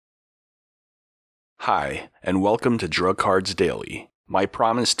Hi, and welcome to Drug Cards Daily. My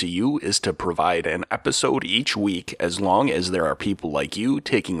promise to you is to provide an episode each week as long as there are people like you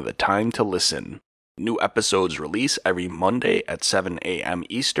taking the time to listen. New episodes release every Monday at 7 a.m.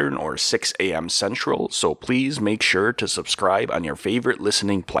 Eastern or 6 a.m. Central, so please make sure to subscribe on your favorite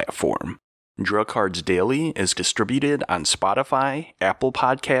listening platform. Drug Cards Daily is distributed on Spotify, Apple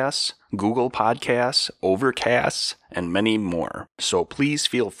Podcasts, Google Podcasts, Overcast, and many more, so please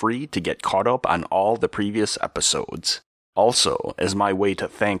feel free to get caught up on all the previous episodes. Also, as my way to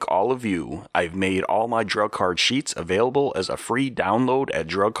thank all of you, I've made all my drug card sheets available as a free download at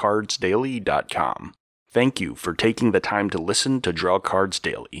drugcardsdaily.com. Thank you for taking the time to listen to Drug Cards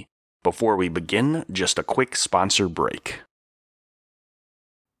Daily. Before we begin, just a quick sponsor break.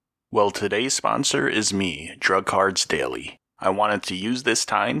 Well, today's sponsor is me, Drug Cards Daily. I wanted to use this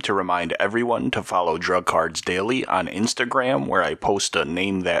time to remind everyone to follow Drug Cards Daily on Instagram, where I post a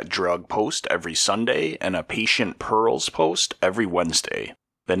Name That Drug post every Sunday and a Patient Pearls post every Wednesday.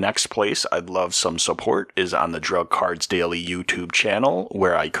 The next place I'd love some support is on the Drug Cards Daily YouTube channel,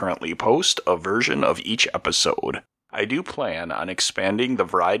 where I currently post a version of each episode. I do plan on expanding the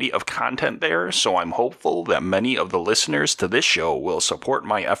variety of content there, so I'm hopeful that many of the listeners to this show will support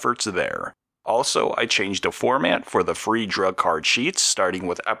my efforts there. Also, I changed the format for the free drug card sheets starting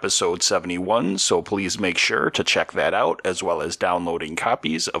with episode 71, so please make sure to check that out, as well as downloading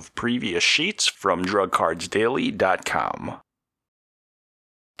copies of previous sheets from drugcardsdaily.com.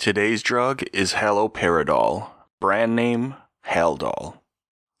 Today's drug is haloperidol, brand name Haldol.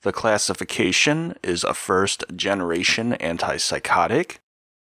 The classification is a first-generation antipsychotic.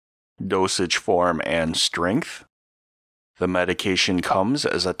 Dosage form and strength. The medication comes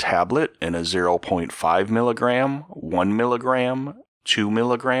as a tablet in a 0.5 milligram, 1 milligram, 2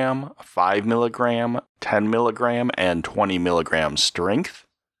 milligram, 5 milligram, 10 milligram, and 20 milligram strength.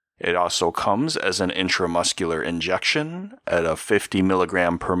 It also comes as an intramuscular injection at a 50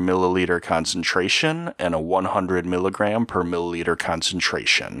 milligram per milliliter concentration and a 100 milligram per milliliter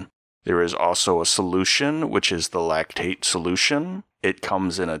concentration. There is also a solution, which is the lactate solution. It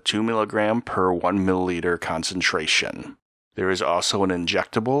comes in a 2 milligram per 1 milliliter concentration. There is also an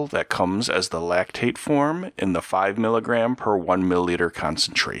injectable that comes as the lactate form in the 5 milligram per 1 milliliter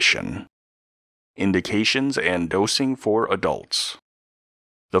concentration. Indications and dosing for adults.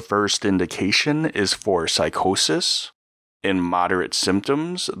 The first indication is for psychosis. In moderate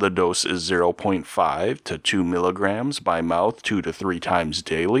symptoms, the dose is 0.5 to 2 milligrams by mouth 2 to 3 times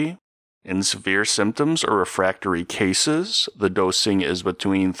daily. In severe symptoms or refractory cases, the dosing is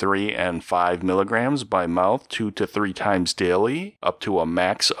between 3 and 5 milligrams by mouth 2 to 3 times daily, up to a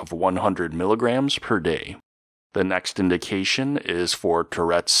max of 100 milligrams per day. The next indication is for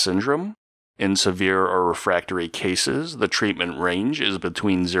Tourette syndrome. In severe or refractory cases, the treatment range is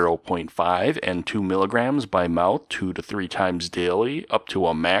between 0.5 and 2 milligrams by mouth 2 to 3 times daily, up to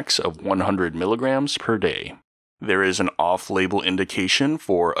a max of 100 milligrams per day. There is an off-label indication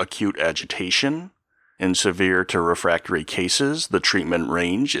for acute agitation. In severe to refractory cases, the treatment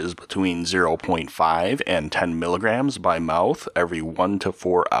range is between 0.5 and 10 milligrams by mouth every 1 to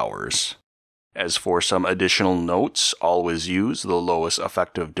 4 hours. As for some additional notes, always use the lowest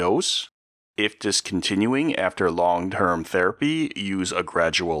effective dose. If discontinuing after long-term therapy, use a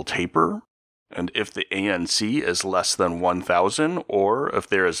gradual taper. And if the ANC is less than 1,000, or if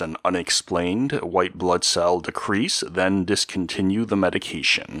there is an unexplained white blood cell decrease, then discontinue the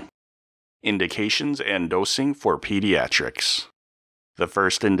medication. Indications and dosing for pediatrics. The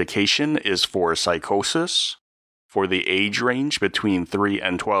first indication is for psychosis. For the age range between 3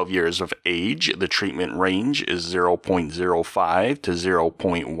 and 12 years of age, the treatment range is 0.05 to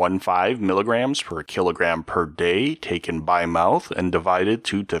 0.15 milligrams per kilogram per day, taken by mouth and divided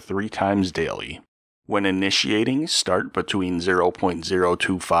 2 to 3 times daily. When initiating, start between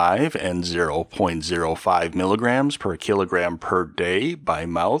 0.025 and 0.05 milligrams per kilogram per day by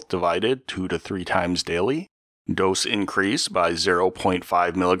mouth, divided 2 to 3 times daily. Dose increase by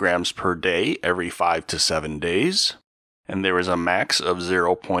 0.5 milligrams per day every 5 to 7 days, and there is a max of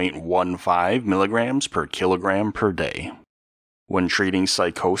 0.15 milligrams per kilogram per day. When treating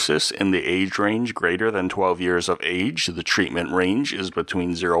psychosis in the age range greater than 12 years of age, the treatment range is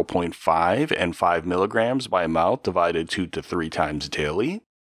between 0.5 and 5 milligrams by mouth divided 2 to 3 times daily.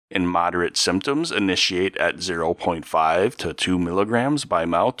 In moderate symptoms, initiate at 0.5 to 2 milligrams by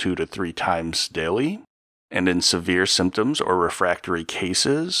mouth 2 to 3 times daily. And in severe symptoms or refractory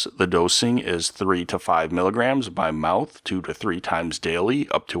cases, the dosing is 3 to 5 milligrams by mouth 2 to 3 times daily,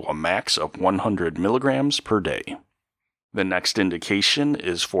 up to a max of 100 milligrams per day. The next indication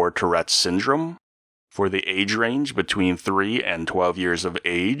is for Tourette syndrome. For the age range between 3 and 12 years of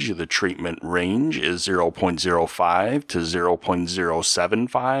age, the treatment range is 0.05 to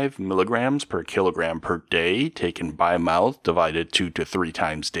 0.075 milligrams per kilogram per day, taken by mouth, divided 2 to 3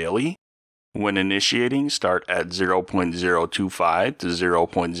 times daily. When initiating, start at 0.025 to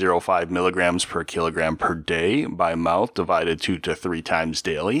 0.05 milligrams per kilogram per day, by mouth, divided 2 to 3 times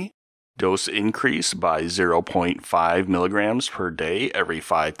daily. Dose increase by 0.5 milligrams per day every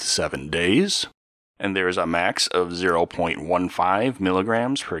 5 to 7 days. And there is a max of 0.15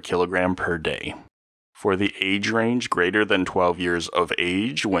 milligrams per kilogram per day. For the age range greater than 12 years of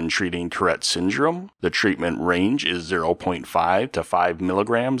age when treating Tourette syndrome, the treatment range is 0.5 to 5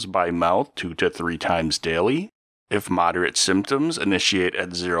 milligrams by mouth 2 to 3 times daily. If moderate symptoms, initiate at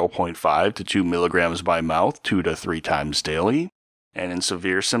 0.5 to 2 milligrams by mouth 2 to 3 times daily. And in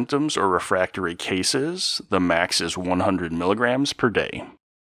severe symptoms or refractory cases, the max is 100 milligrams per day.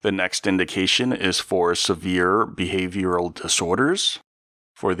 The next indication is for severe behavioral disorders.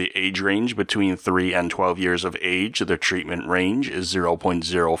 For the age range between 3 and 12 years of age, the treatment range is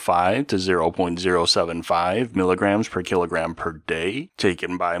 0.05 to 0.075 milligrams per kilogram per day,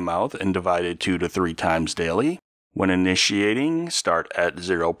 taken by mouth and divided 2 to 3 times daily. When initiating, start at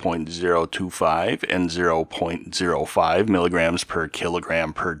 0.025 and 0.05 milligrams per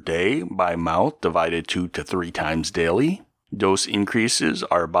kilogram per day by mouth, divided 2 to 3 times daily. Dose increases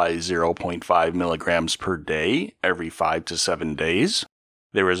are by 0.5 milligrams per day every 5 to 7 days.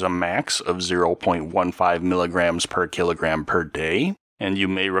 There is a max of 0.15 milligrams per kilogram per day, and you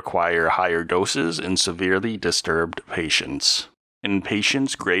may require higher doses in severely disturbed patients. In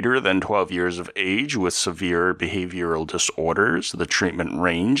patients greater than 12 years of age with severe behavioral disorders, the treatment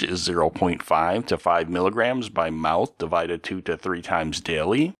range is 0.5 to 5 milligrams by mouth, divided 2 to 3 times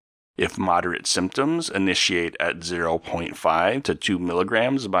daily. If moderate symptoms, initiate at 0.5 to 2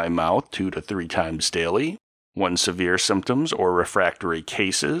 milligrams by mouth 2 to 3 times daily. When severe symptoms or refractory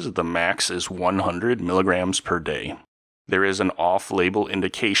cases, the max is 100 milligrams per day. There is an off-label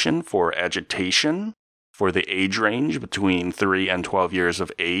indication for agitation. For the age range between 3 and 12 years of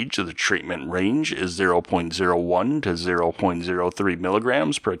age, the treatment range is 0.01 to 0.03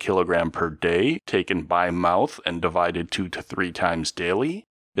 milligrams per kilogram per day, taken by mouth and divided 2 to 3 times daily.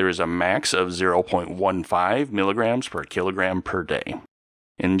 There is a max of 0.15 milligrams per kilogram per day.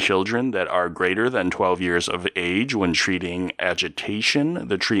 In children that are greater than 12 years of age when treating agitation,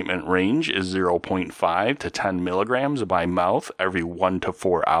 the treatment range is 0.5 to 10 milligrams by mouth every 1 to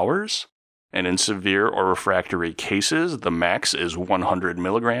 4 hours. And in severe or refractory cases, the max is 100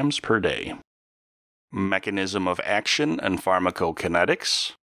 milligrams per day. Mechanism of action and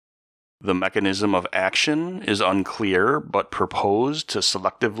pharmacokinetics. The mechanism of action is unclear but proposed to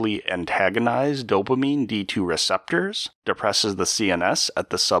selectively antagonize dopamine D2 receptors, depresses the CNS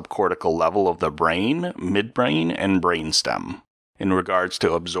at the subcortical level of the brain, midbrain, and brainstem. In regards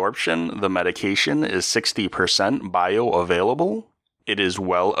to absorption, the medication is 60% bioavailable. It is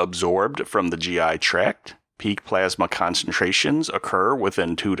well absorbed from the GI tract. Peak plasma concentrations occur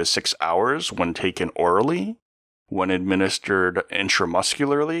within 2 to 6 hours when taken orally. When administered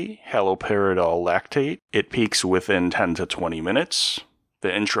intramuscularly, haloperidol lactate, it peaks within 10 to 20 minutes. The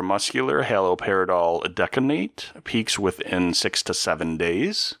intramuscular haloperidol decanate peaks within 6 to 7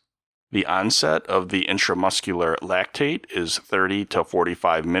 days. The onset of the intramuscular lactate is 30 to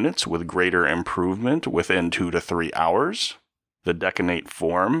 45 minutes with greater improvement within 2 to 3 hours. The decanate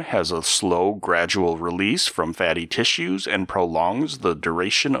form has a slow, gradual release from fatty tissues and prolongs the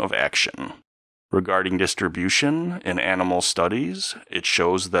duration of action. Regarding distribution, in animal studies, it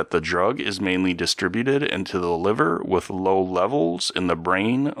shows that the drug is mainly distributed into the liver with low levels in the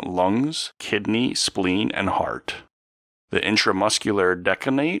brain, lungs, kidney, spleen, and heart. The intramuscular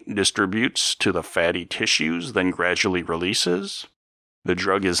decanate distributes to the fatty tissues, then gradually releases. The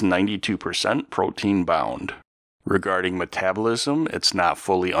drug is 92% protein-bound. Regarding metabolism, it's not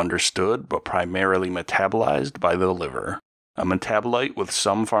fully understood, but primarily metabolized by the liver. A metabolite with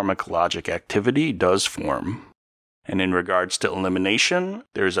some pharmacologic activity does form. And in regards to elimination,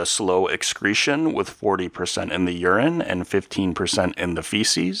 there's a slow excretion with 40% in the urine and 15% in the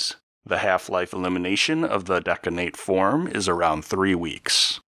feces. The half-life elimination of the decanate form is around 3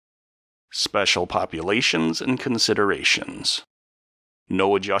 weeks. Special populations and considerations.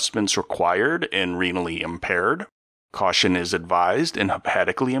 No adjustments required in renally impaired. Caution is advised in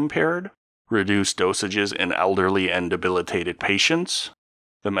hepatically impaired. Reduced dosages in elderly and debilitated patients.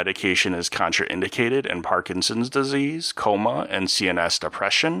 The medication is contraindicated in Parkinson's disease, coma, and CNS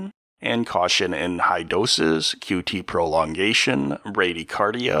depression, and caution in high doses, QT prolongation,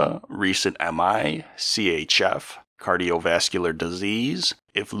 bradycardia, recent MI, CHF, cardiovascular disease,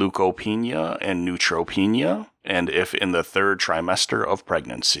 if leukopenia and neutropenia, and if in the 3rd trimester of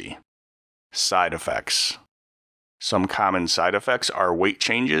pregnancy. Side effects. Some common side effects are weight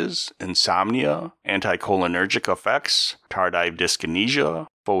changes, insomnia, anticholinergic effects, tardive dyskinesia,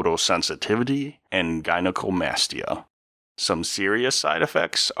 photosensitivity, and gynecomastia. Some serious side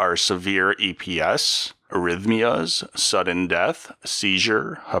effects are severe EPS, arrhythmias, sudden death,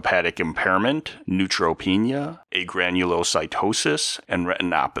 seizure, hepatic impairment, neutropenia, agranulocytosis, and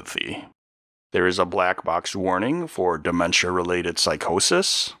retinopathy. There is a black box warning for dementia-related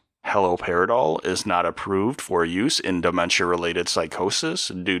psychosis. Haloperidol is not approved for use in dementia-related psychosis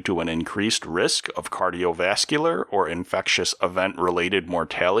due to an increased risk of cardiovascular or infectious event-related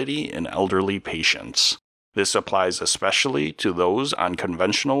mortality in elderly patients. This applies especially to those on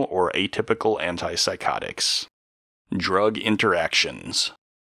conventional or atypical antipsychotics. Drug interactions.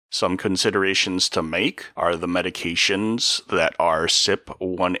 Some considerations to make are the medications that are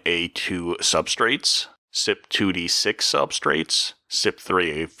CYP1A2 substrates, CYP2D6 substrates,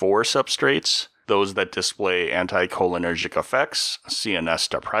 CYP3A4 substrates, those that display anticholinergic effects, CNS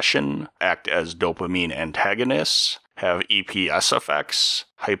depression, act as dopamine antagonists, have EPS effects,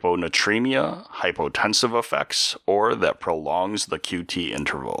 hyponatremia, hypotensive effects, or that prolongs the QT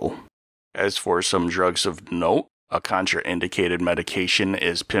interval. As for some drugs of note, a contraindicated medication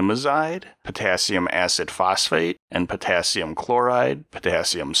is pimozide, potassium acid phosphate, and potassium chloride,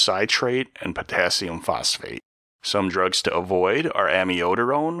 potassium citrate, and potassium phosphate. Some drugs to avoid are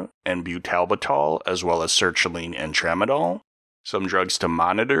amiodarone and butalbital, as well as sertraline and tramadol. Some drugs to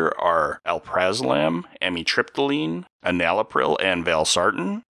monitor are alprazolam, amitriptyline, enalapril, and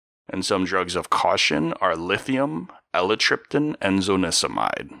valsartan. And some drugs of caution are lithium, elatriptan, and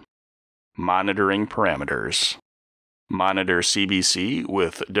zonisamide. Monitoring parameters. Monitor CBC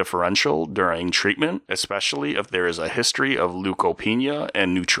with differential during treatment, especially if there is a history of leukopenia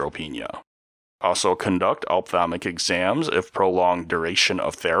and neutropenia. Also conduct ophthalmic exams if prolonged duration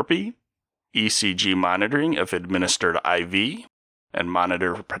of therapy, ECG monitoring if administered IV, and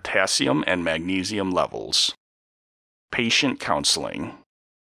monitor potassium and magnesium levels. Patient counseling.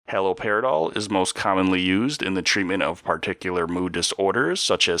 Haloperidol is most commonly used in the treatment of particular mood disorders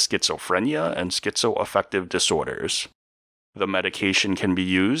such as schizophrenia and schizoaffective disorders. The medication can be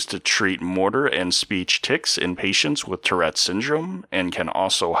used to treat motor and speech tics in patients with Tourette syndrome and can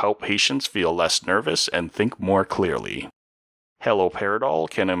also help patients feel less nervous and think more clearly. Haloperidol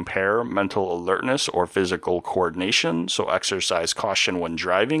can impair mental alertness or physical coordination, so exercise caution when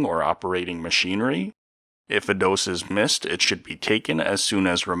driving or operating machinery. If a dose is missed, it should be taken as soon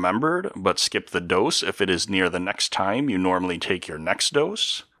as remembered, but skip the dose if it is near the next time you normally take your next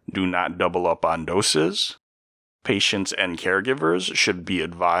dose. Do not double up on doses. Patients and caregivers should be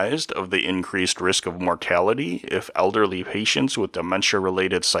advised of the increased risk of mortality if elderly patients with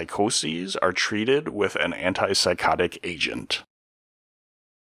dementia-related psychoses are treated with an antipsychotic agent.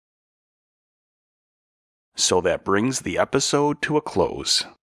 So that brings the episode to a close.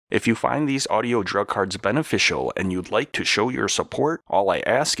 If you find these audio drug cards beneficial and you'd like to show your support, all I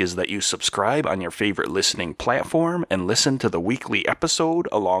ask is that you subscribe on your favorite listening platform and listen to the weekly episode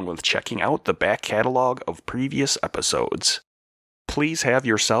along with checking out the back catalog of previous episodes. Please have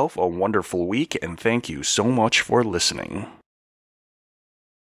yourself a wonderful week and thank you so much for listening.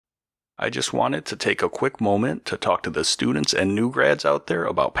 I just wanted to take a quick moment to talk to the students and new grads out there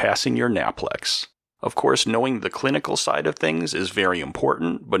about passing your NAPLEX. Of course, knowing the clinical side of things is very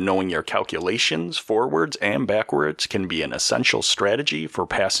important, but knowing your calculations, forwards and backwards, can be an essential strategy for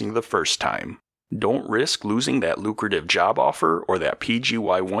passing the first time. Don't risk losing that lucrative job offer or that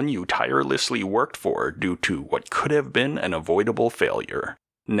PGY1 you tirelessly worked for due to what could have been an avoidable failure.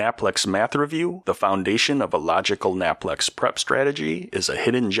 NAPLEX Math Review, the foundation of a logical NAPLEX prep strategy, is a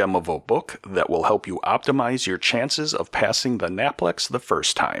hidden gem of a book that will help you optimize your chances of passing the NAPLEX the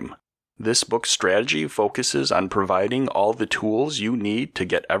first time. This book's strategy focuses on providing all the tools you need to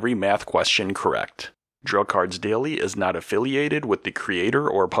get every math question correct. Drug Cards Daily is not affiliated with the creator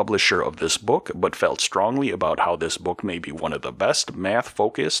or publisher of this book, but felt strongly about how this book may be one of the best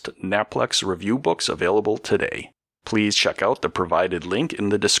math-focused NAPLEX review books available today. Please check out the provided link in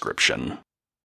the description.